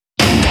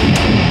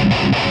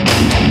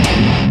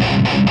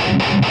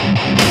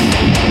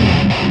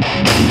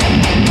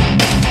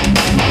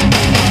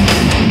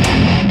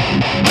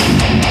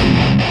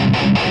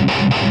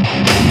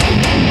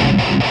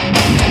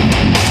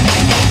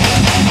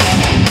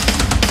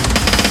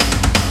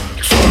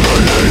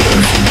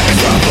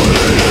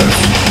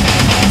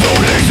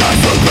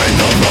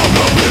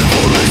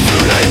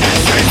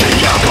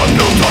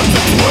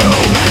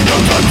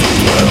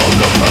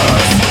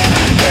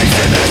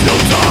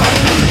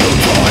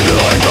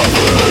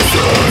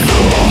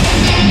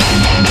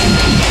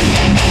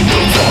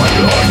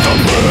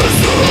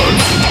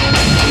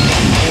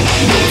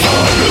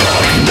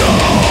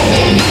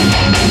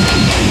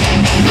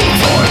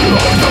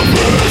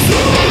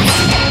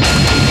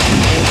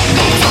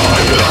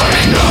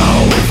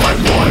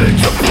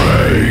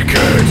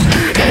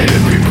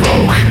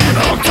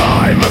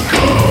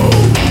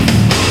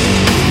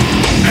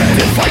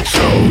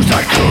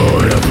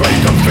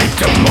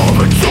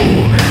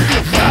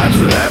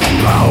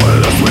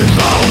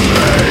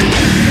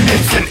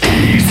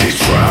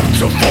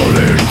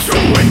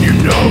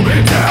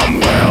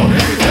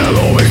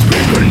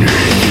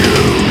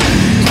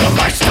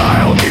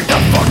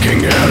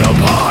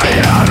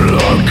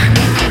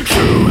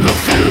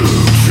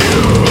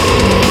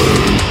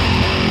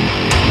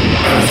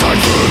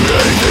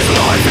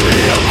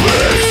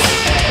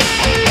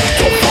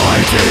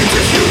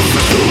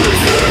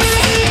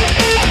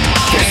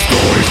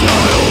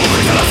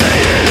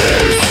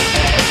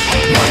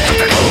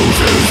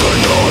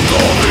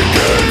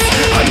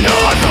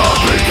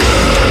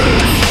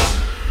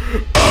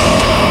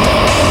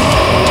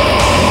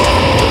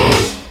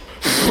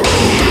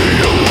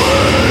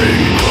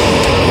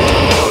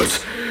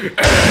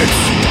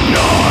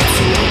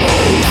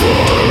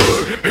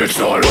It's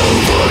not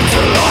over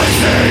till I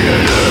say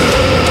it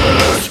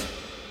is.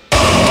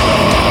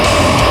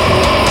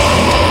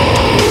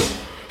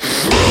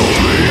 Throw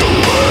me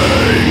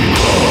away,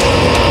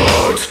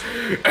 but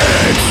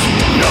it's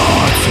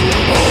not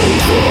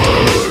over.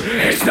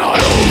 It's not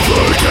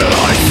over till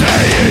I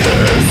say it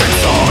is.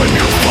 Next time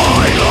you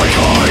fight like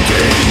I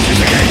did,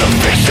 it's a game of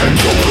fiction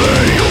to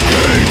play your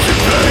games in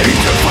vain,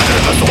 to find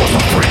another source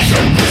of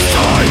friction. This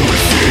time we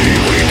see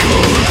we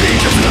could be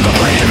just another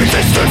plane of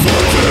existence.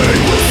 One day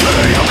we'll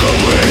say, how can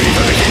we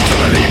begin to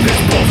believe this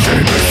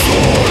bullshit? It's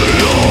all a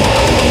lie.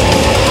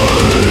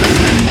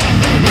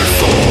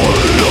 It's all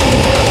a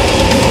lie.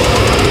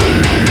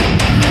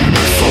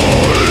 It's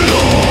all a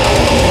lie.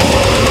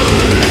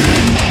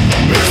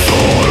 It's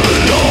all a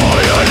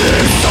lie, and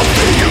it's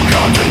something you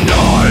can't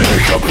deny.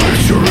 Make a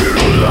picture,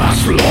 it'll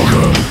last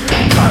longer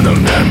than the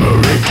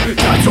memory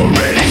that's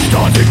already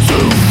started to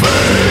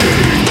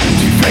fade.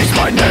 Deface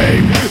my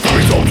name, the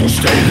result will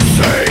stay the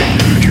same.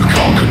 You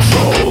can't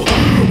control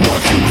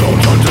what you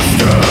don't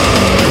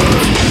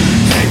understand.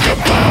 Think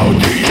about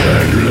the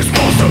endless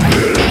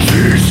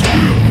possibilities,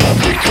 what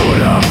we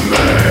could have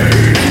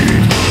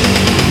made.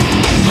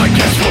 I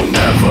guess we'll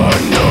never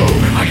know,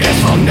 I guess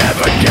I'll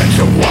never get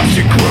to watch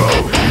it grow.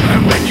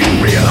 And when you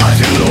realize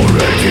it'll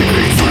already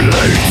be too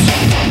late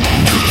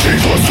to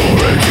change what's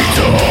already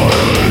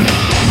done,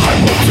 I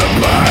won't turn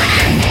back,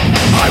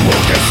 I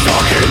won't get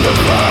stuck in the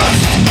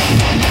past.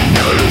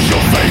 Never lose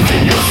your faith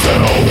in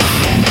yourself,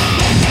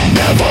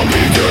 never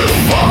be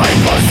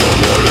defined by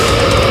someone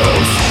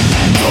else.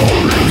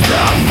 Don't lose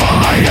that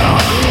fire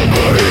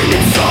burning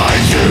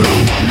inside you,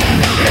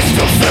 it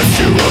still sets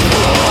you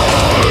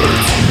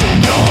apart.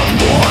 Not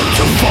one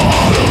to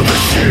follow the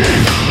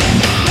sheep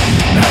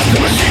as the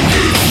machine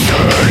keeps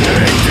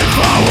churning,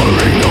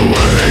 devouring the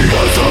way.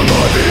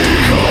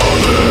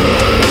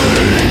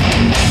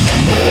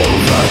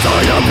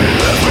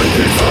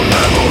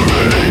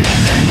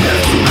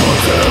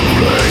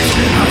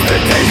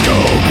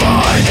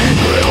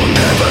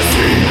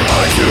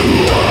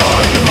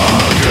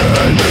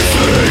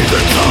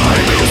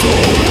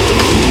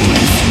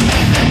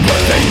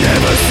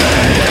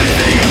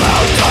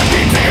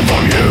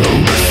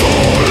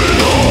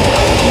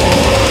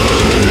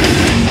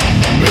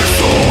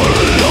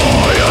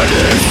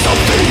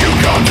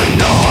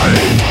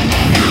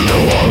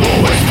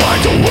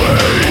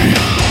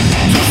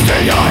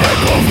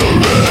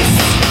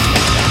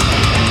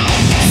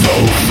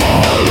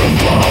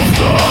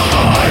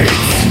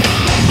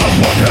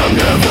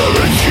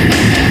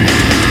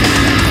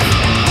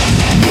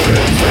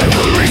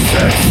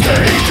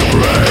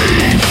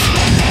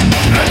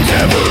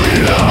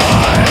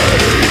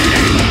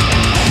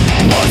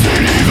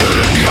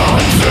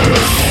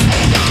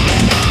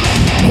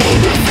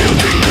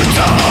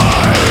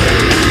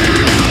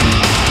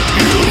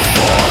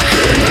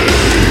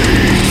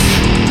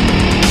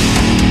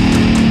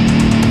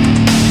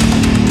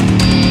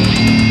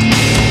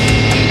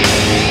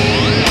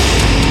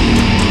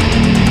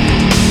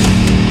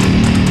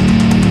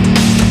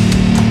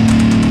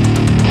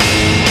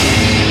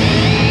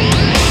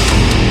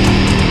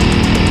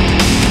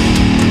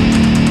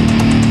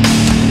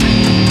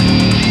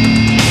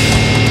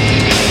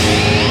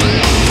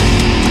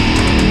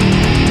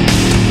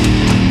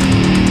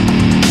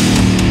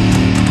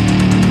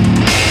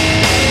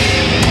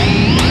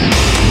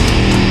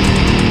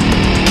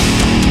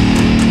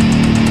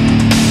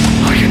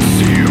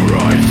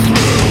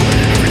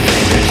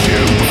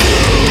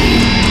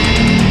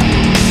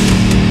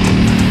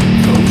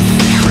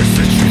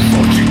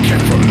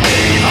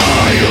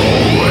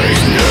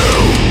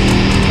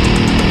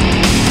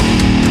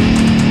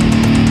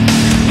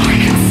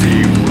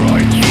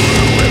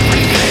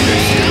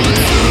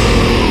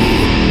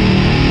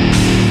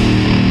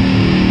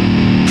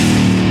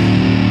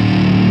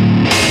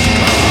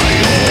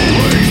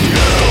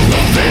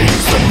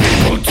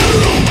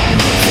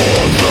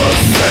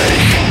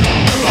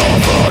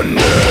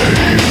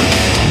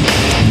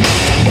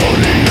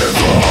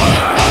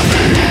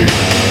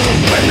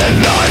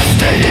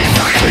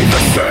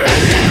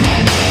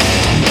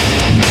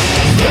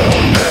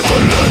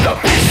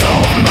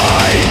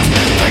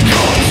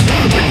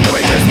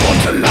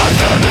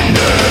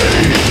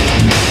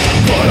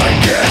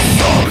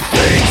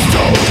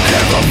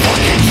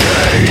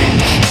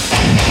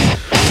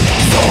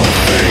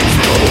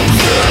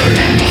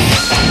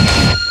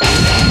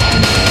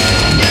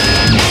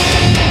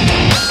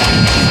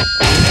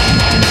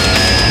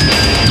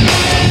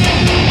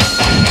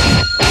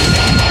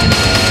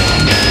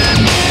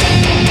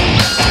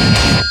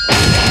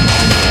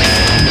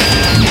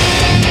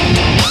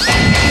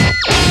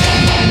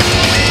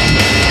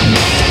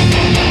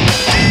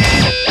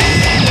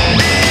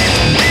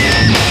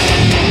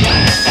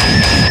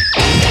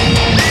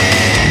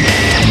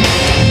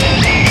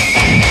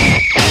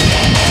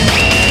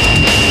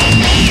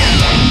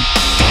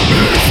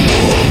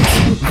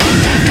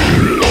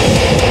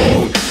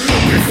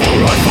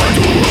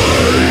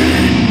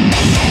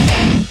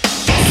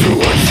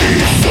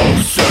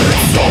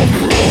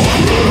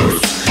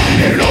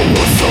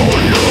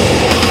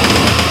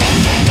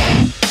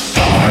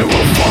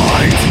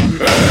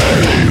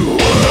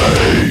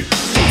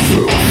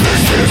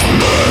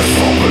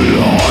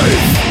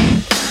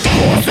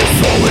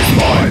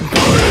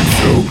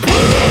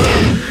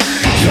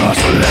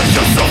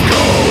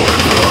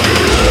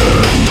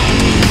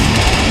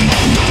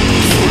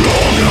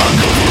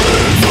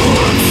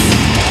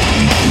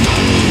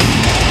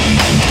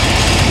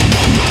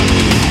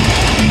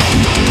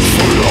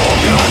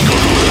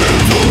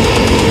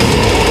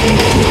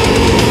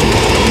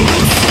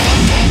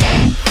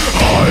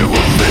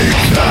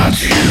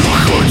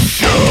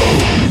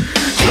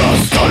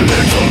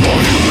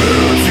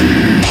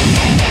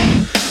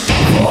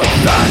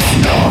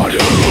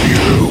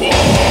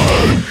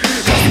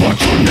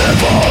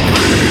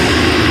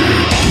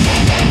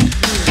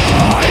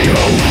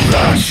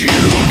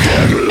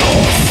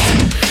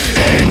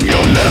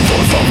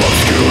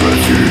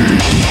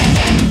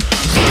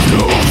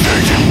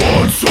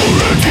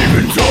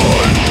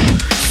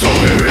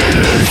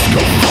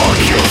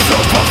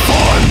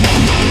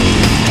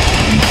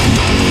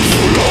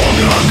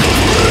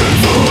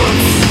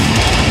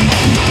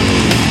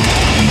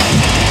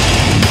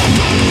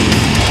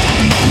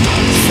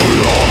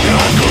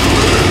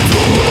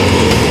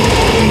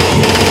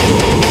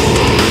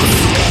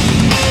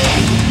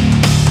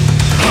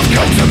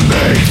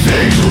 make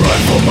things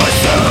right for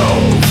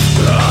myself.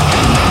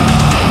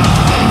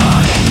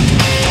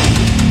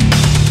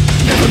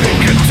 Never been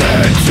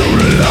content to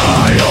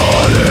rely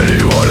on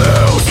anyone else.